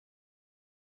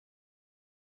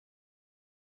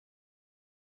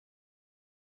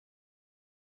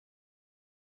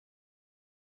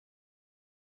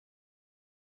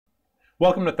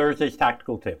Welcome to Thursday's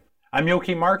Tactical Tip. I'm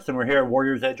Yoki Marks and we're here at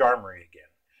Warrior's Edge Armory again.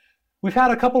 We've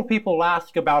had a couple people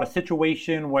ask about a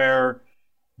situation where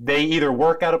they either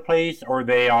work at a place or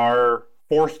they are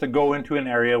forced to go into an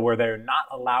area where they're not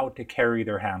allowed to carry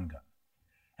their handgun.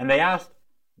 And they asked,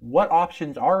 what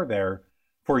options are there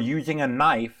for using a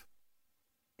knife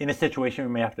in a situation where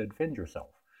you may have to defend yourself?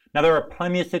 Now, there are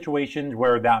plenty of situations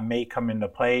where that may come into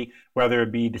play, whether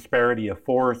it be disparity of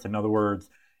force, in other words,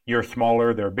 you're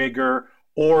smaller, they're bigger,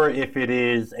 or if it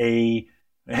is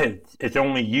it's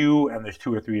only you and there's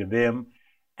two or three of them,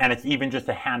 and it's even just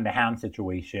a hand-to-hand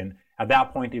situation. At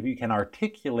that point, if you can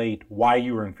articulate why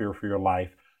you are in fear for your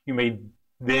life, you may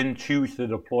then choose to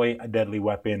deploy a deadly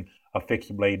weapon, a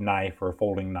fixed blade knife or a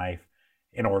folding knife,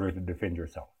 in order to defend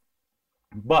yourself.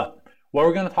 But what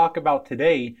we're going to talk about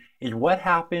today is what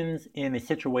happens in a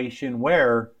situation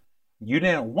where you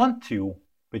didn't want to,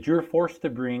 but you're forced to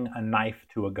bring a knife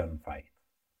to a gunfight.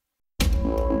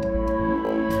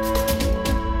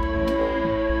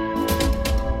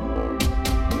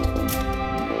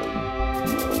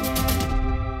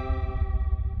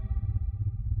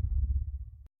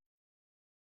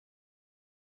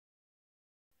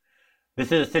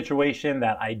 This is a situation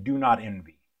that I do not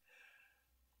envy.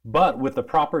 But with the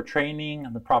proper training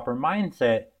and the proper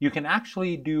mindset, you can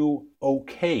actually do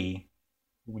okay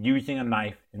using a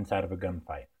knife inside of a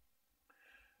gunfight.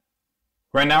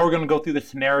 Right now we're going to go through the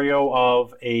scenario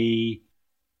of a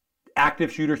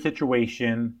active shooter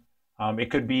situation.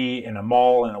 It could be in a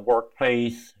mall, in a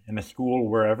workplace, in a school,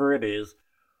 wherever it is.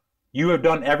 You have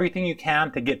done everything you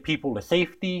can to get people to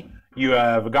safety. You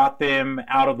have got them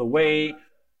out of the way.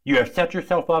 You have set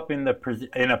yourself up in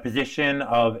a position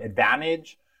of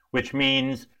advantage, which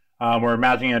means we're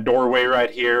imagining a doorway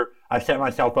right here. I've set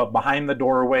myself up behind the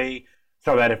doorway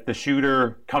so that if the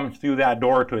shooter comes through that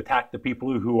door to attack the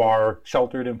people who are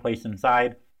sheltered in place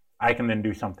inside, I can then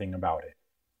do something about it.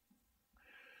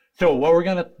 So what we're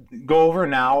going to go over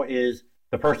now is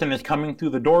the person is coming through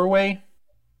the doorway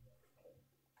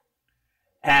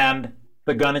and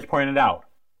the gun is pointed out.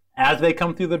 As they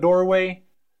come through the doorway,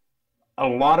 a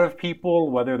lot of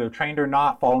people, whether they're trained or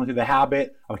not, fall into the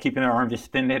habit of keeping their arms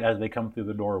extended as they come through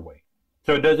the doorway.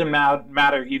 So it doesn't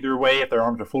matter either way if their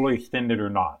arms are fully extended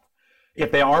or not. If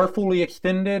they are fully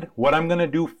extended, what I'm going to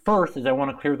do first is I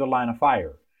want to clear the line of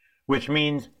fire, which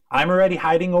means I'm already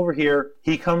hiding over here.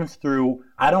 He comes through.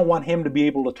 I don't want him to be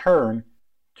able to turn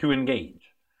to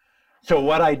engage. So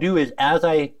what I do is as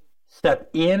I step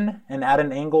in and at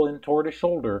an angle in toward his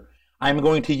shoulder, I'm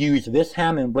going to use this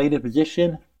hand in bladed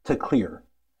position to clear.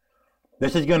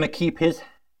 This is going to keep his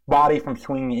body from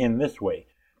swinging in this way.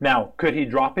 Now, could he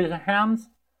drop his hands?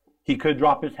 He could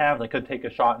drop his hands. I could take a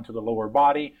shot into the lower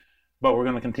body, but we're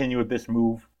going to continue with this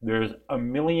move. There's a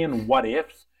million what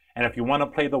ifs, and if you want to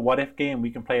play the what if game, we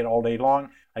can play it all day long.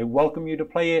 I welcome you to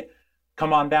play it.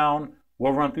 Come on down.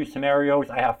 We'll run through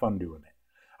scenarios. I have fun doing it.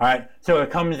 All right, so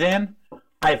it comes in.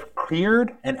 I've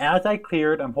cleared, and as I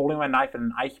cleared, I'm holding my knife in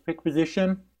an ice pick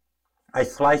position. I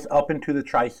slice up into the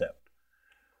tricep.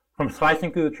 From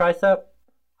slicing through the tricep,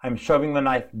 I'm shoving the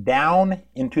knife down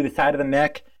into the side of the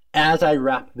neck as I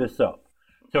wrap this up.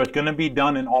 So it's going to be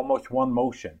done in almost one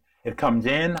motion. It comes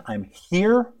in, I'm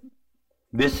here.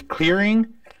 This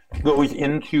clearing goes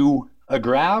into a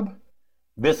grab.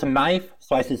 This knife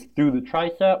slices through the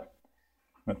tricep.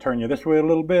 I'm going to turn you this way a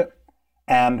little bit.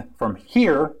 And from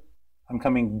here, I'm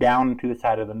coming down to the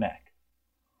side of the neck.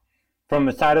 From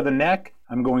the side of the neck,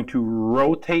 I'm going to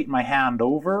rotate my hand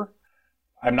over.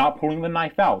 I'm not pulling the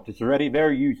knife out. It's already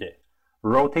there, use it.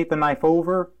 Rotate the knife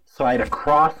over, slide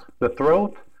across the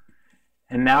throat,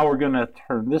 and now we're going to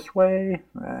turn this way,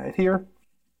 right here.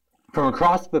 From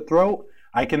across the throat,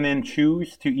 I can then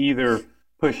choose to either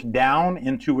push down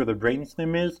into where the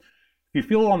brainstem is. If you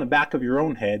feel on the back of your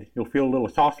own head, you'll feel a little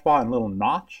soft spot and a little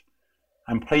notch.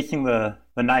 I'm placing the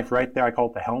knife right there. I call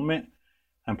it the helmet.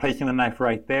 I'm placing the knife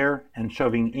right there and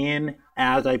shoving in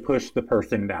as I push the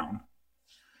person down.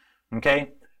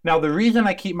 Okay? Now the reason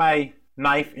I keep my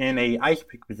knife in a ice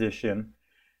pick position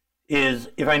is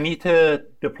if I need to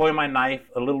deploy my knife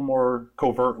a little more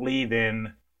covertly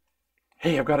than,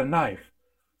 hey, I've got a knife.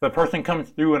 The person comes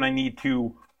through and I need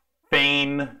to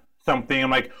feign something. I'm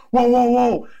like, whoa, whoa,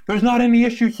 whoa, there's not any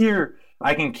issues here.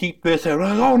 I can keep this and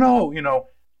like, oh no,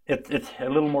 it's a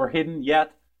little more hidden,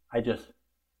 yet I just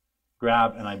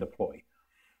grab and I deploy.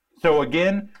 So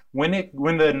again, when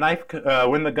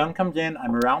the gun comes in,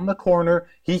 I'm around the corner.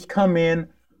 He's come in.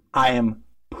 I am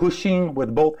pushing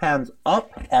with both hands up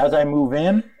as I move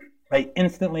in. I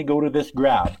instantly go to this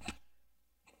grab.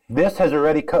 This has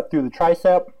already cut through the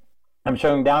tricep. I'm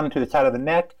showing down into the side of the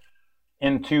neck,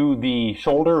 into the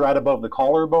shoulder right above the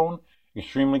collarbone.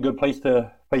 Extremely good place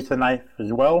to place the knife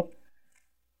as well.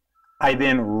 I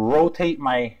then rotate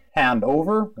my hand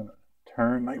over. I'm going to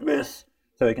turn like this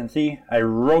so you can see. I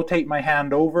rotate my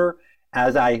hand over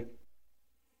as I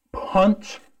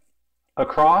punch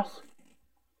across,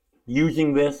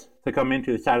 using this to come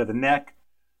into the side of the neck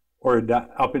or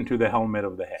up into the helmet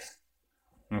of the head.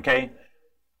 Okay?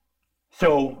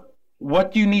 So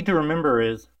what you need to remember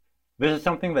is this is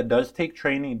something that does take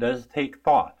training, does take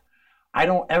thought. I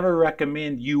don't ever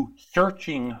recommend you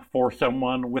searching for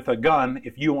someone with a gun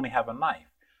if you only have a knife.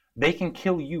 They can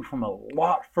kill you from a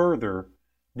lot further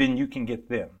than you can get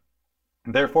them.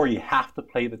 Therefore, you have to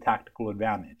play the tactical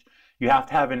advantage. You have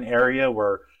to have an area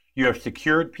where you have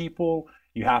secured people.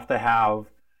 You have to have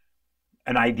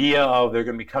an idea of they're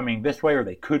going to be coming this way or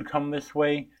they could come this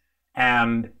way.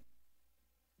 And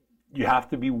you have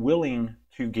to be willing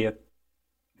to get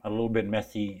a little bit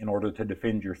messy in order to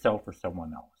defend yourself or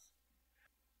someone else.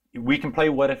 We can play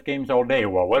what if games all day.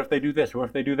 Well, what if they do this? What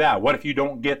if they do that? What if you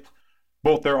don't get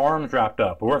both their arms wrapped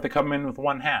up? Or what if they come in with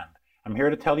one hand? I'm here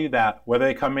to tell you that whether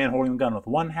they come in holding the gun with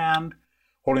one hand,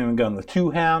 holding the gun with two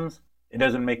hands, it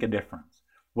doesn't make a difference.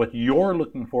 What you're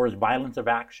looking for is violence of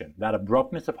action, that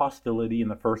abruptness of hostility in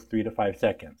the first 3 to 5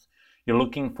 seconds. You're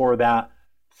looking for that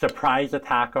surprise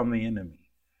attack on the enemy.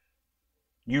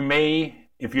 You may,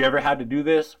 if you ever had to do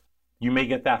this, you may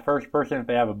get that first person. If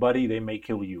they have a buddy, they may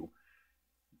kill you.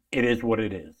 It is what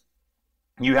it is.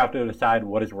 You have to decide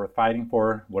what is worth fighting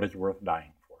for, what is worth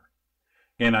dying for.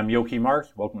 Again, I'm Yoki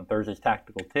Marks. Welcome to Thursday's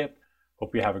Tactical Tip.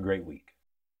 Hope you have a great week.